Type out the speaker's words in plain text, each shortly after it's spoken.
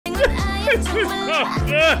This is so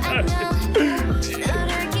good.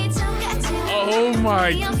 Oh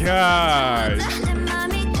my god.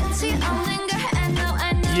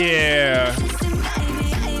 Yeah.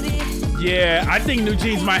 Yeah, I think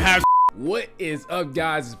NewJeans might have. What is up,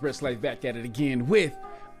 guys? It's BRISXLIFE back at it again with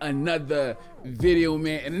another video,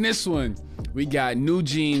 man. And in this one, we got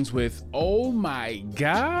NewJeans with, oh my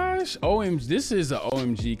gosh, OMG. This is an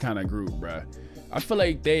OMG kind of group, bruh. I feel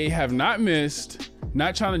like they have not missed,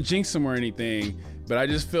 not trying to jinx them or anything, but I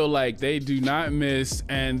just feel like they do not miss,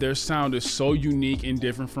 and their sound is so unique and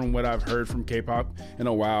different from what I've heard from K-pop in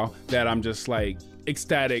a while that I'm just like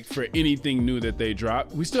ecstatic for anything new that they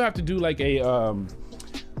drop. We still have to do like a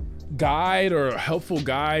guide or a helpful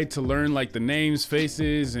guide to learn like the names,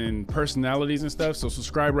 faces, and personalities and stuff. So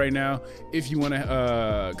subscribe right now if you want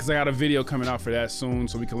to, because I got a video coming out for that soon,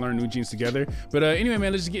 so we can learn NewJeans together. But anyway,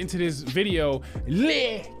 man, let's just get into this video.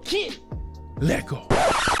 Let go.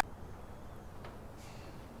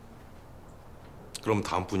 그럼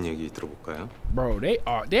다음 분 얘기 들어볼까요? Bro, they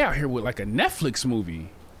out here with like a Netflix movie.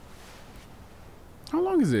 How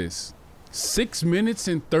long is this? 6 minutes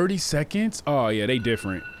and 30 seconds? Oh yeah, they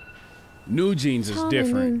different. NewJeans is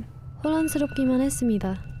different. 혼란스럽기만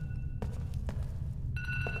했습니다.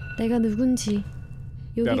 내가 누군지,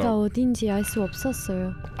 여기가 어딘지 알 수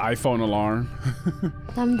없었어요. iPhone alarm.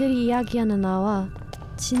 남들이 이야기하는 나와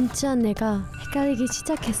진짜 내가 헷갈리기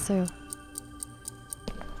시작했어요.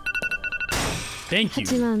 Thank you.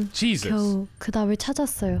 하지만 Jesus. 겨우 그 답을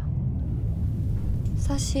찾았어요.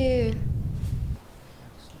 사실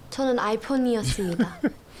저는 아이폰이었습니다.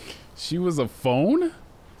 She was a phone?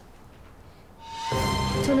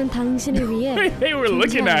 저는 당신을 위해 They were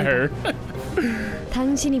looking at her.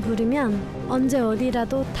 당신이 부르면 언제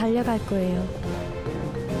어디라도 달려갈 거예요.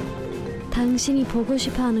 당신이 보고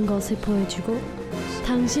싶어하는 것을 보여주고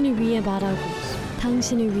당신을 위해 말하고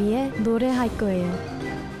당신을 위해 노래할 거예요.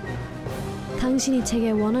 당신이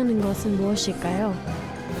제게 원하는 것은 무엇일까요?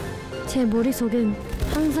 제 머릿속은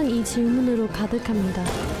항상 이 질문으로 가득합니다.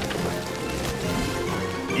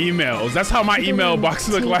 Emails. That's how my email box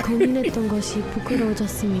look like. 고민했던 것이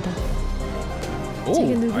부끄러워졌습니다.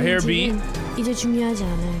 Oh, I hear beat. 이제 중요하지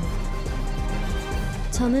않아요.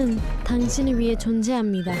 저는 당신을 위해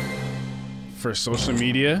존재합니다. For social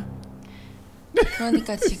media?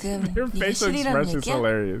 그러니까 지금 Your 네 facial 실이란 expression is 얘기야?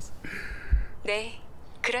 hilarious. 네,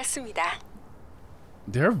 그렇습니다.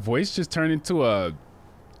 Their voice just turned into a.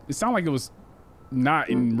 It sounded like it was not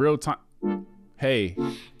in real time. Hey.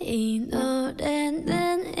 이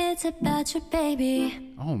노래는 it's about you,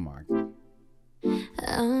 baby. Oh my.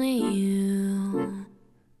 Only you.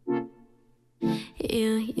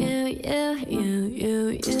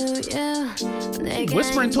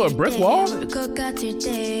 Whispering to a brick wall? I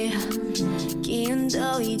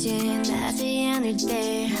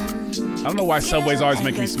don't know why Subway's always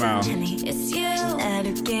make me smile.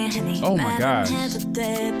 Oh my gosh.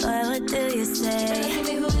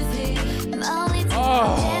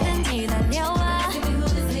 Oh.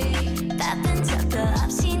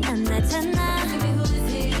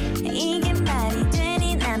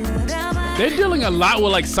 They're dealing a lot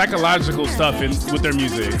with like psychological stuff with their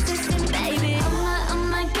music.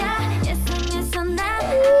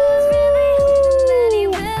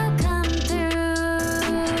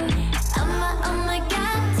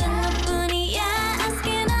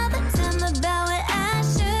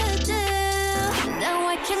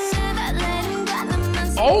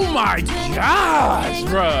 Oh my gosh,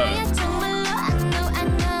 bruh.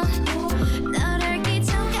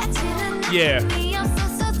 Yeah.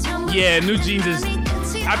 Yeah, NewJeans is,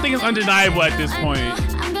 I think it's undeniable at this point.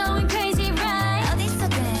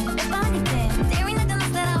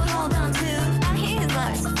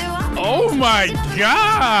 Oh my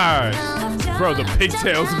gosh. Bro, the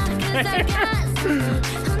pigtails.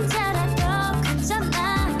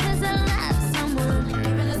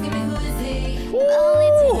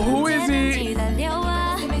 Ooh, who is he?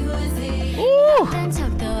 Ooh.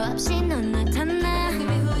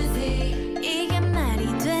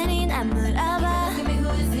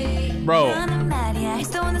 Bro,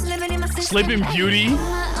 Sleeping Beauty?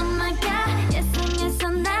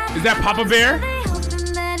 Is that Papa Bear?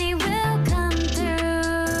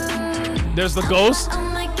 There's the ghost.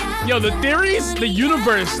 Yo, the theories, the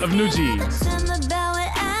universe of NewJeans.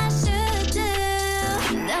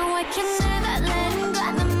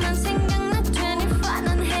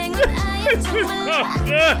 This is so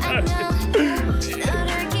good.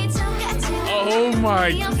 Oh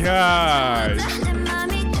my god.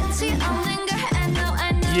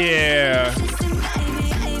 Yeah.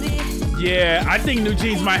 Yeah, I think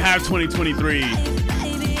NewJeans might have 2023.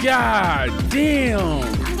 God damn.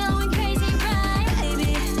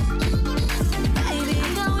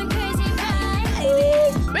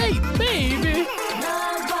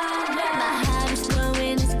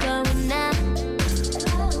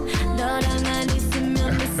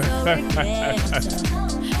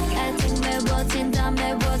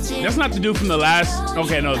 That's not the dude from the last.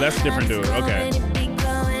 Okay, no, that's a different dude. Okay.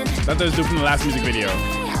 That's the dude from the last music video.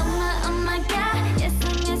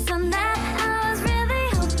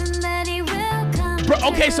 Bro,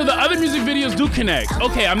 okay, so the other music videos do connect.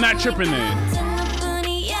 Okay, I'm not tripping then.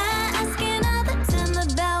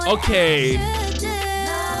 Okay.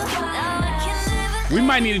 We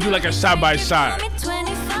might need to do like a shot by shot.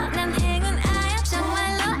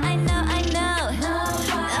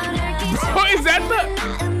 Bro, is that the...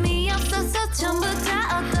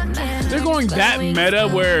 They're going that meta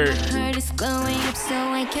where...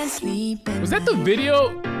 Was that the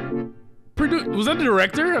video? Was that the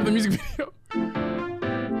director of the music video?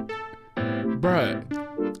 Bruh,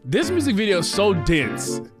 this music video is so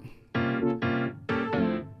dense.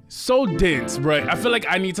 So dense, bruh. I feel like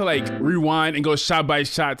I need to like rewind and go shot by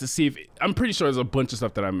shot to see if... I'm pretty sure there's a bunch of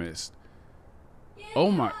stuff that I missed.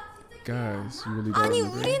 Oh my... Guys, you really don't. 아니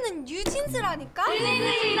우리는 뉴진스라니까.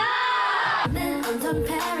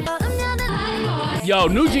 Yo,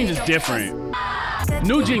 NewJeans is different.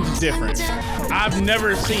 NewJeans is different. I've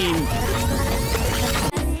never seen.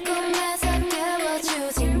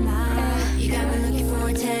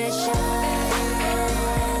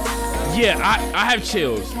 Yeah, I have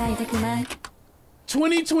chills.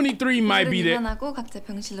 2023 might be there.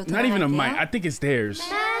 Not even a mic. I think it's theirs.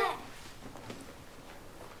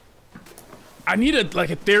 I need a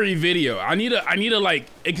theory video. I need a like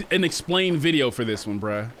an explained video for this one,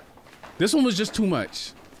 bruh. This one was just too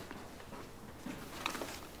much.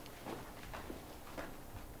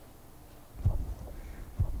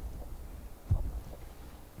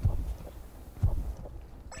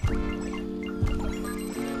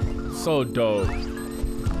 So dope.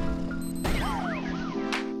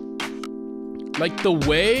 Like the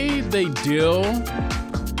way they deal.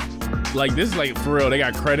 Like this is like for real, they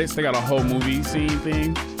got credits, they got a whole movie scene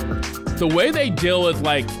thing. The way they deal with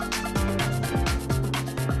like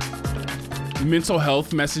mental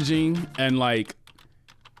health messaging and like,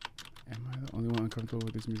 am I the only one uncomfortable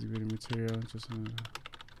with this music video material? Just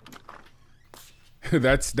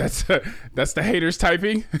that's the haters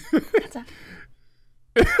typing.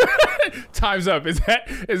 Time's up. Is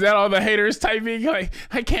that all the haters typing? Like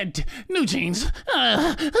I can't. NewJeans.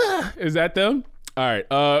 Is that them? All right,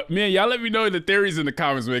 man, y'all let me know the theories in the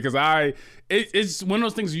comments, man, because it's one of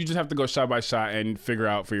those things you just have to go shot by shot and figure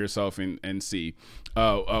out for yourself and see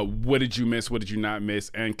what did you miss, what did you not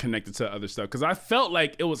miss, and connect it to other stuff. Because I felt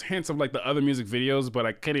like it was hints of like the other music videos, but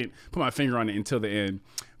I couldn't put my finger on it until the end.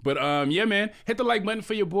 But yeah, man, hit the like button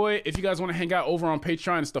for your boy. If you guys want to hang out over on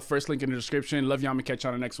Patreon, it's the first link in the description. Love y'all. I'm gonna catch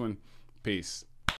y'all on the next one. Peace.